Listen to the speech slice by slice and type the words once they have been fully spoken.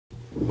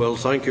Well,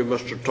 thank you,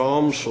 Mr.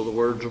 Toms, for the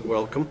words of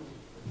welcome.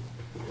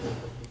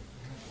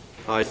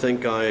 I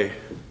think I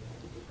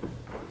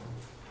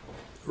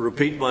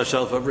repeat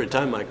myself every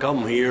time I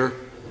come here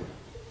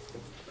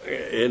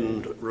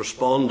in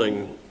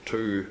responding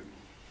to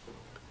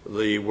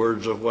the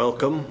words of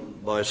welcome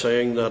by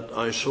saying that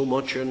I so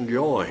much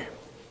enjoy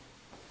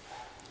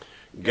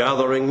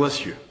gathering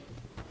with you.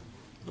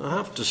 I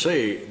have to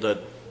say that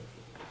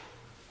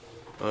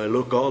I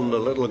look on the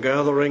little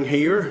gathering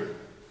here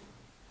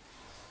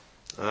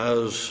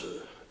as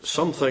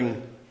something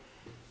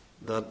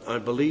that I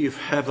believe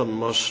heaven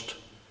must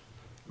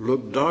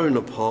look down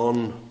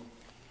upon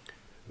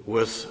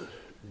with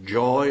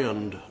joy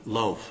and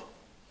love.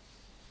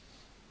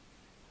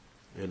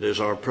 It is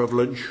our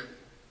privilege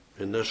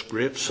in this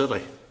great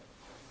city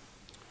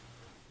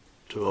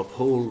to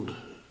uphold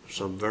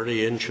some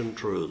very ancient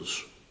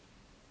truths.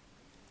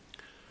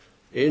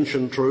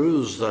 Ancient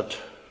truths that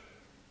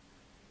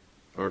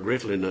are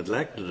greatly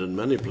neglected in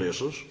many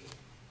places,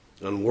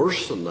 and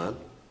worse than that,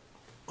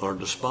 are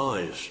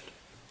despised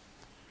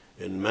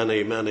in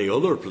many, many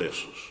other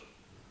places.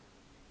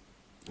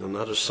 And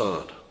that is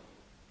sad.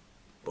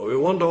 But we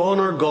want to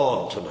honour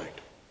God tonight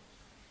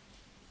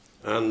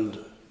and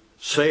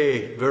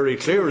say very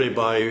clearly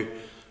by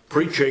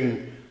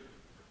preaching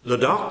the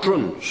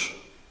doctrines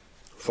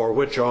for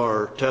which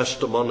our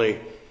testimony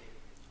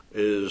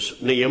is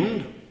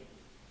named,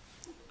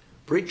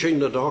 preaching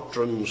the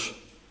doctrines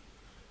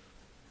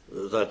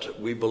that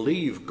we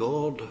believe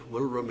God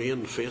will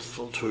remain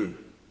faithful to,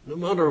 no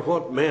matter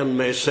what men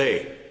may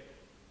say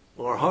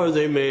or how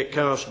they may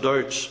cast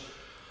doubts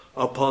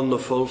upon the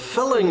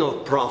fulfilling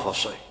of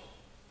prophecy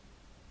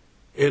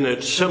in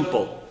its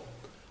simple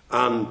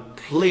and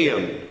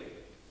plain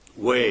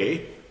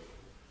way.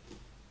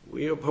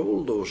 We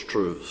uphold those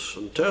truths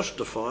and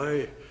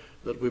testify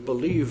that we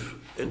believe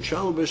it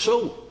shall be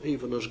so,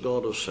 even as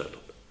God has said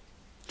it.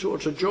 So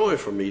it's a joy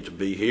for me to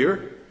be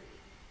here.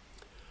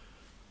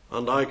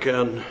 And I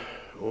can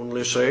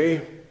only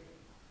say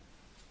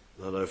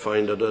that I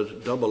find it a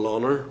double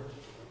honour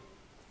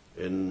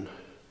in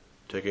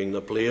taking the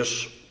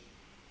place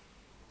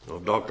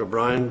of Dr.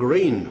 Brian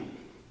Greene,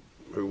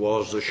 who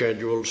was the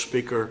scheduled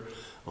speaker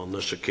on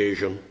this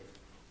occasion.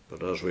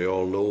 But as we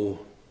all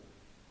know,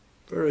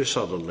 very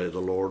suddenly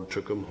the Lord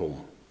took him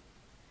home.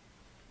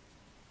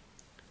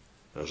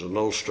 As an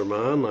Ulster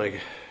man, I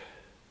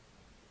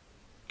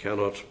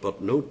cannot but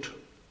note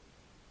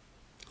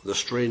the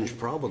strange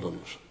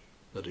providence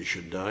that he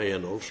should die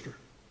in Ulster.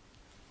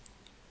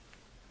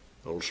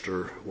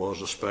 Ulster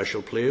was a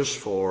special place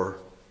for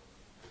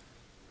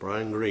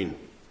Brian Greene.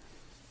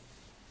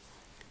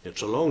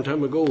 It's a long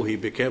time ago he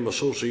became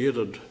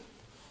associated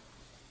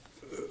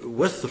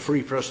with the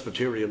Free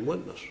Presbyterian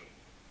Witness.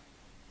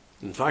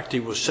 In fact, he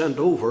was sent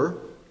over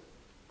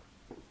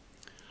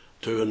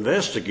to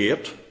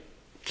investigate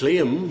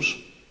claims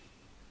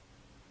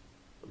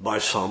by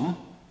some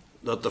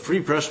that the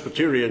Free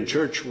Presbyterian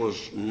Church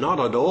was not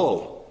at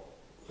all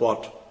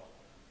what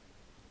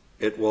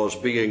it was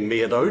being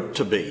made out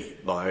to be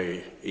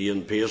by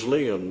Ian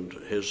Paisley and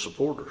his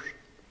supporters.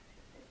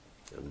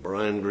 And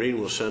Brian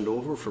Greene was sent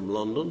over from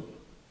London,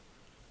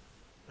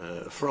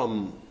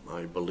 from,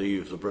 I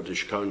believe, the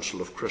British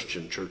Council of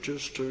Christian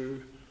Churches,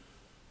 to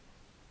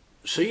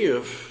see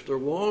if there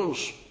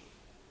was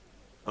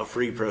a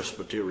Free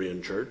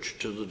Presbyterian Church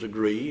to the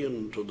degree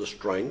and to the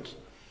strength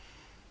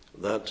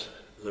that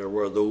there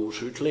were those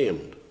who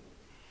claimed.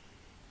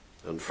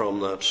 And from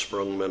that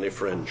sprung many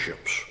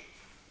friendships.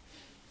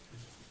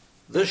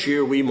 This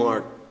year we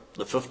mark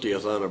the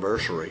 50th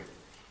anniversary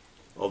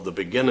of the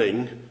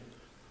beginning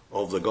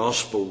of the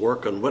gospel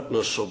work and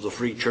witness of the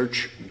Free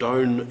Church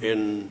down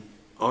in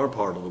our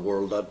part of the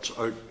world, that's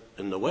out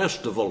in the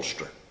west of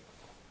Ulster,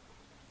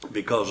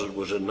 because it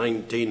was in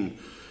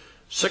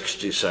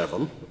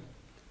 1967,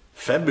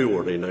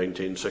 February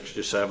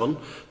 1967,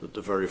 that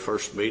the very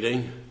first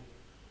meeting,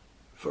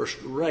 first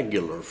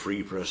regular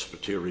Free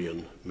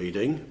Presbyterian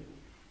meeting,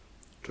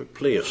 took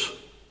place.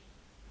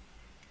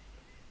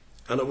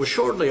 And it was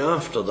shortly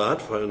after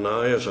that when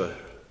I, as a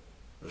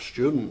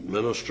student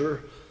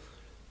minister,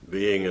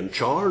 being in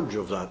charge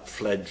of that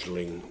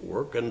fledgling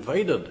work,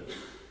 invited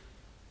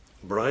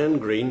Brian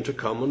Greene to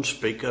come and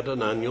speak at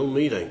an annual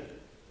meeting.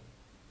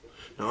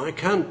 Now, I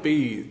can't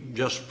be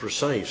just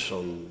precise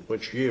on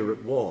which year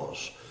it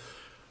was.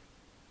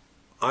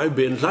 I'd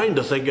be inclined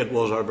to think it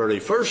was our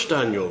very first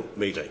annual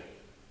meeting.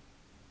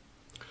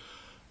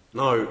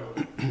 Now,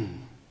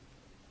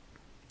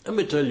 let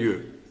me tell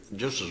you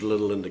just as a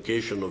little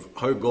indication of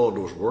how God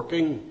was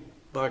working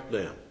back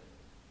then.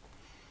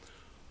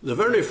 The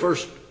very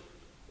first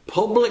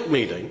public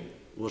meeting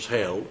was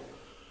held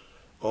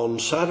on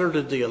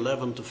Saturday the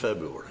 11th of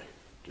February.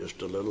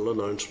 Just a little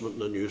announcement in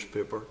the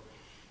newspaper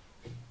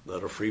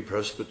that a Free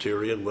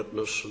Presbyterian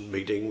witness and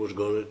meeting was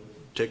going to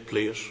take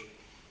place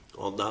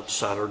on that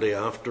Saturday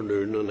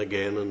afternoon and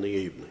again in the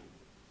evening.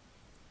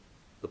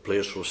 The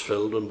place was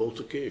filled on both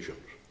occasions.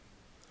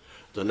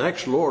 The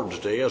next Lord's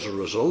Day, as a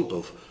result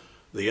of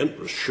the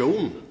interest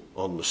shown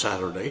on the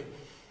Saturday,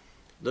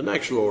 The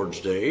next Lord's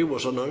Day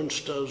was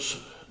announced as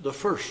the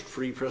first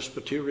Free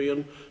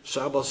Presbyterian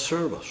Sabbath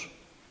service.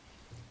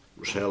 It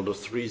was held at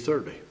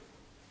 3:30.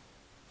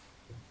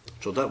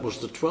 So that was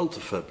the 12th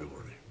of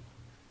February.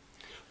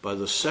 By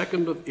the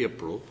 2nd of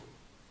April,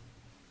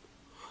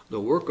 the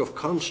work of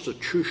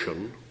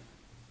constitution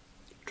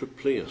took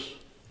place.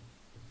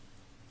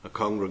 A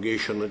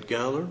congregation had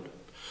gathered,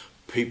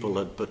 people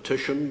had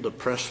petitioned the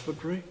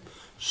presbytery,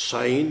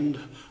 signed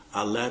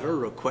a letter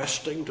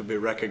requesting to be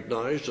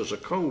recognized as a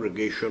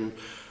congregation,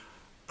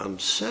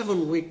 and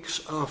 7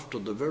 weeks after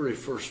the very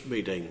first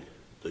meeting,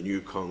 the new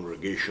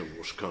congregation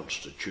was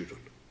constituted.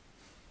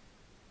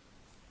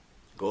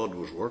 God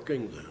was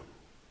working then.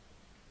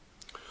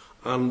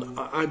 And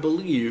I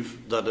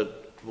believe that it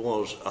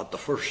was at the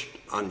first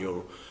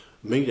annual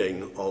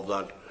meeting of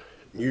that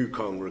new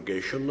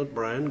congregation that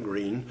Brian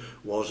Greene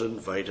was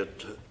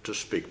invited to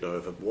speak. Now,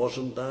 if it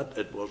wasn't that,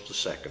 it was the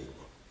second one.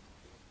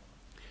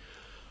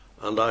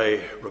 And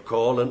I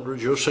recall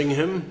introducing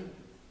him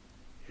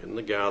in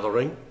the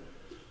gathering.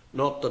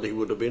 Not that he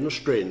would have been a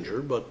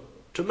stranger, but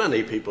to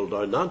many people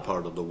down that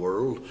part of the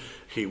world,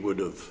 he would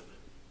have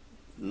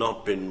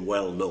not been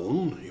well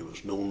known. He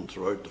was known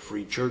throughout the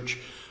Free Church,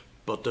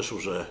 but this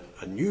was a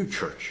new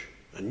church,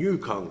 a new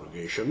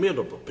congregation made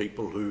up of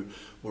people who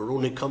were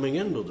only coming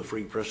into the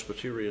Free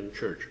Presbyterian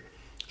Church.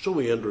 So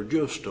we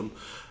introduced him,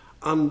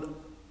 and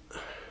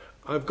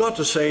I've got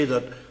to say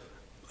that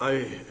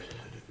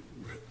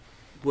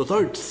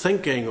without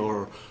thinking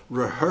or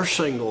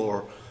rehearsing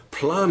or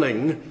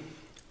planning,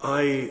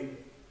 I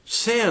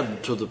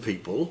said to the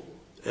people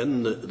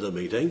in the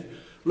meeting,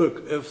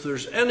 look, if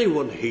there's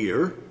anyone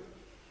here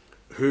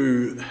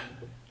who,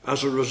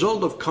 as a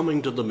result of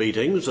coming to the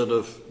meetings that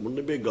have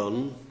only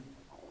begun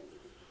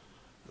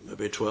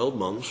maybe 12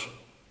 months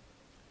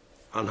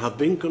and have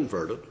been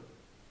converted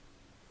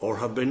or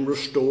have been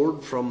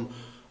restored from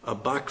a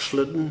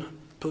backslidden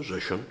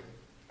position,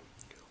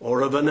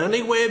 or have in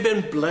any way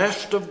been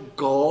blessed of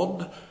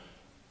God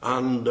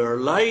and their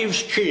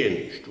lives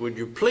changed, would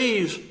you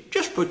please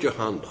just put your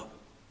hand up?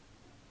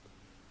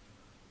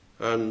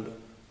 And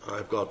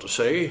I've got to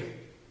say,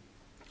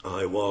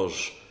 I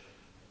was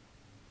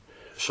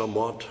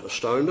somewhat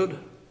astounded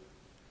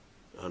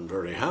and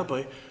very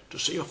happy to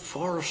see a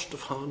forest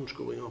of hands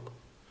going up.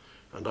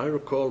 And I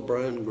recall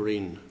Brian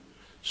Greene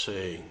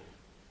saying,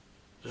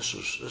 this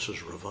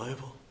is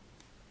revival.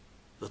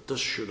 That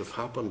this should have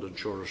happened in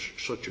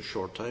such a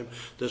short time.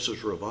 This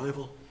is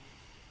revival.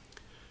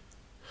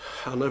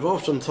 And I've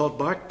often thought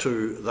back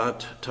to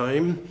that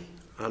time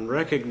and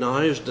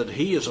recognized that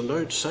he, as an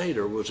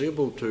outsider, was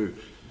able to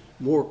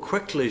more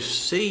quickly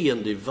see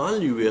and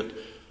evaluate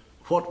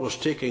what was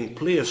taking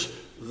place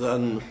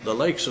than the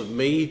likes of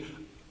me,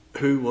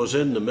 who was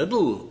in the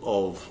middle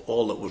of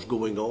all that was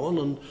going on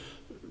and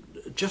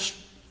just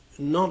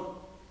not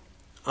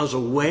as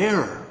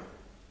aware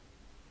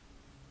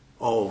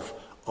of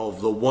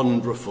the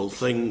wonderful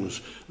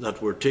things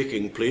that were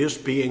taking place,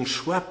 being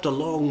swept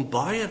along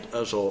by it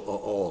as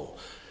all.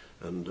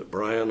 And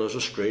Brian, as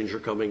a stranger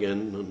coming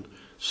in and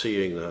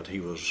seeing that, he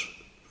was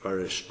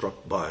very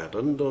struck by it.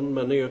 And on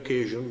many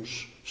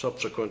occasions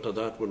subsequent to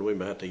that, when we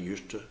met, he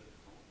used to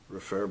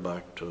refer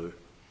back to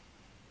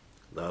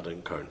that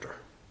encounter.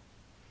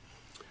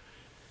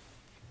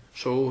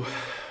 So,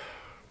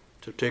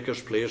 to take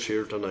his place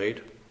here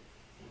tonight,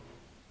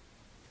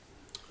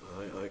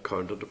 I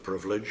count it a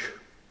privilege,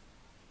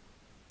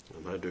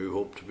 and I do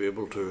hope to be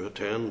able to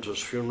attend his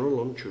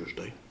funeral on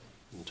Tuesday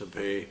and to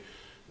pay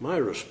my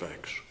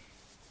respects.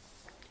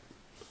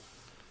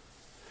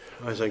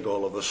 I think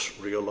all of us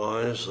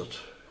realise that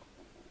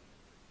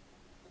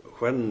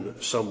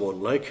when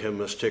someone like him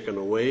is taken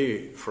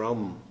away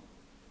from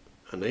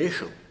a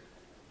nation,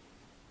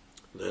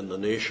 then the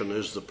nation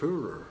is the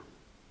poorer.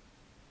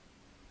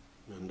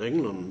 And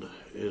England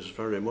is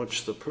very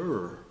much the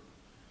poorer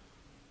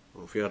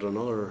of yet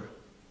another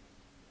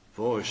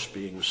voice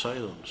being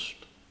silenced.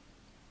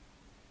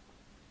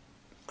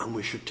 And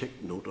we should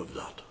take note of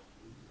that.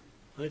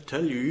 I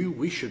tell you,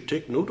 we should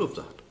take note of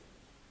that.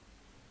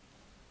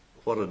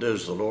 What it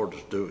is the Lord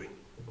is doing.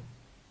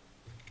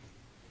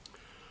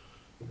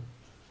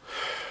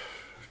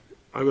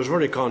 I was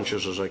very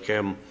conscious as I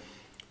came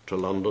to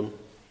London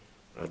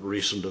at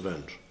recent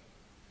events.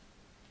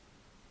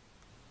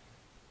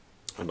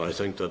 And I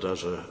think that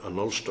as an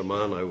Ulster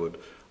man,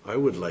 I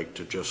would like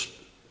to just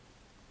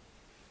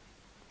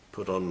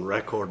put on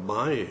record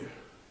my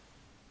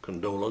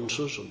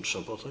condolences and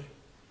sympathy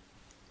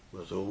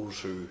with those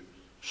who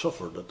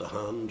suffered at the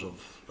hands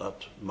of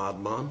that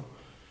madman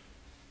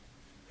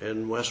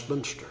in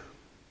Westminster,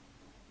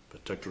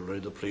 particularly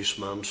the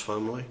policeman's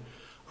family,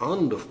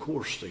 and of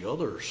course the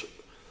others,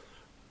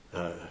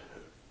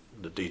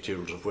 the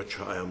details of which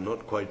I am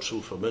not quite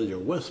so familiar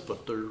with,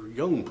 but they're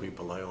young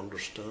people, I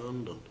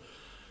understand, and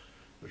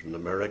there's an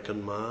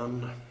American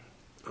man,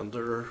 and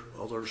there are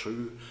others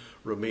who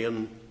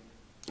remain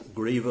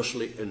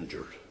grievously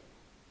injured.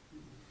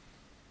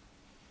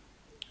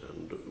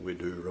 And we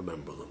do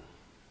remember them.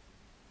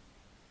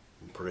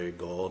 And pray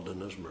God in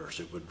His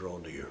mercy would draw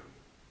near.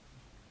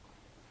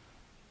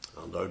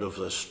 And out of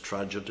this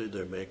tragedy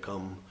there may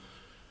come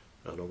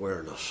an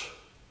awareness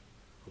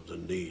of the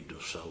need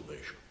of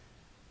salvation.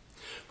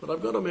 But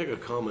I've got to make a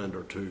comment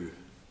or two.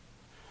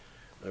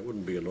 I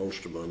wouldn't be an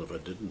Ulsterman if I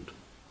didn't.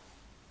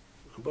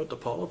 About the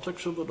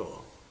politics of it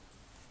all.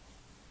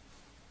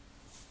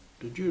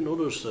 Did you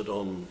notice that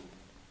on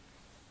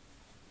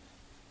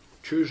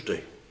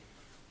Tuesday,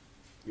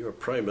 your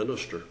Prime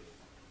Minister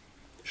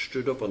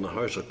stood up in the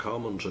House of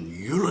Commons and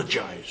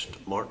eulogised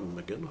Martin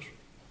McGuinness?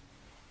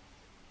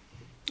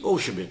 Oh,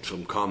 she made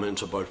some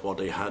comments about what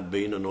he had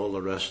been and all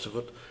the rest of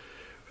it,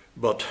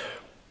 but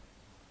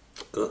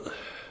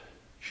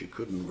she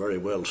couldn't very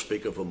well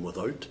speak of him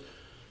without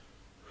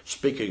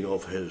speaking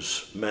of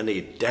his many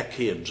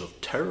decades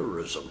of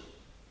terrorism.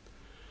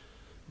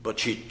 But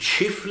she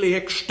chiefly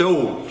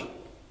extolled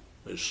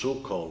his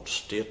so-called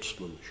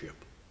statesmanship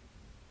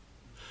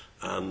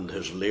and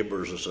his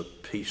labours as a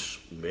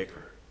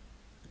peacemaker.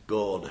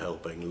 God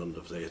help England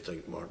if they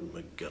think Martin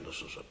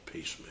McGuinness is a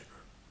peacemaker.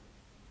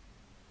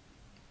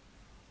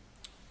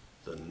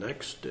 The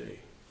next day,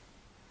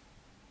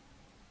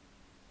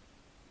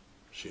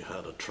 she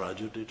had a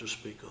tragedy to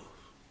speak of.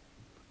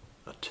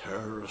 A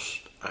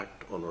terrorist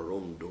act on her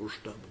own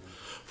doorstep,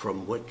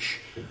 from which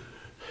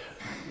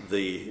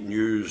the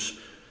news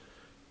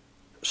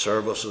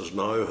services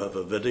now have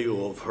a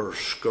video of her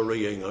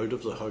scurrying out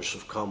of the House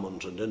of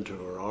Commons and into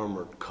her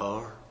armoured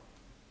car.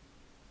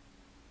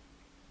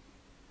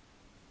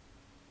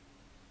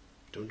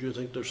 Don't you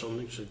think there's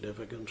something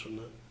significant in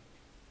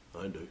that?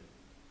 I do.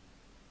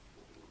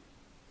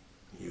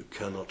 You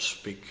cannot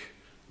speak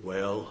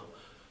well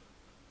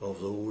of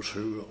those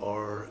who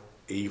are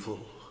evil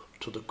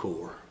to the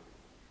core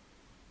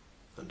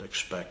and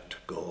expect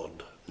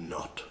God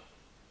not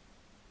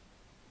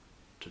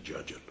to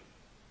judge it.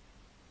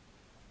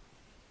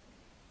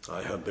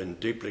 I have been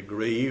deeply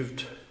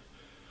grieved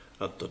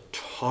at the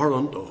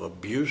torrent of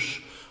abuse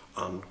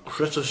and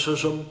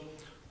criticism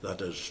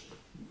that is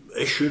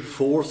issued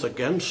forth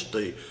against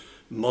the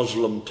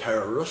Muslim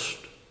terrorist,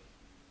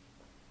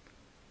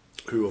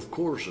 who of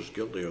course is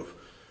guilty of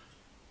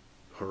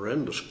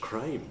horrendous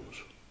crimes.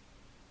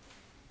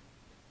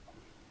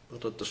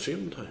 But at the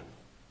same time,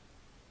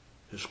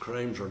 his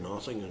crimes are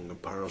nothing in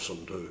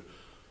comparison to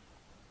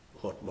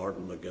what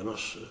Martin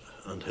McGuinness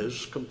and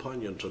his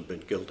companions have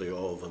been guilty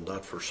of, and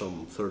that for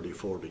some 30,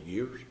 40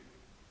 years.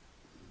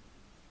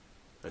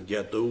 And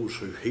yet those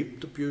who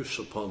heaped abuse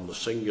upon the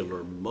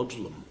singular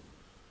Muslim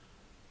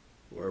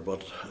were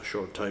but a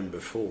short time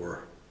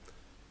before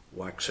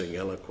waxing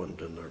eloquent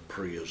in their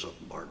praise of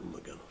Martin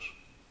McGuinness.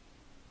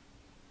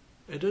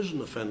 It is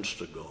an offence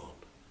to God.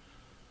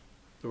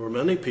 There were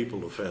many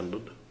people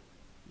offended.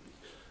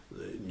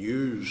 The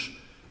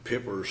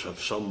newspapers have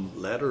some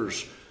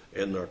letters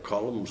in their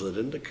columns that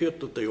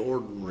indicate that the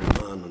ordinary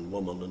man and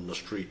woman in the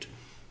street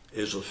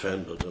is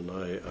offended, and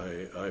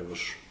I was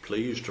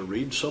pleased to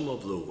read some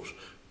of those.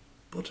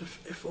 But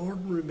if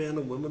ordinary men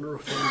and women are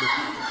offended,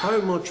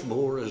 how much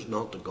more is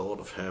not the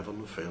God of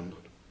heaven offended?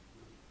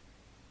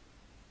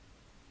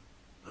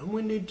 And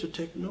we need to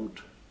take note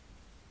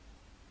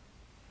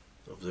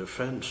of the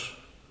offence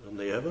and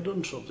the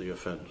evidence of the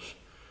offence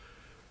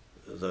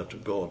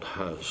that God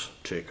has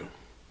taken.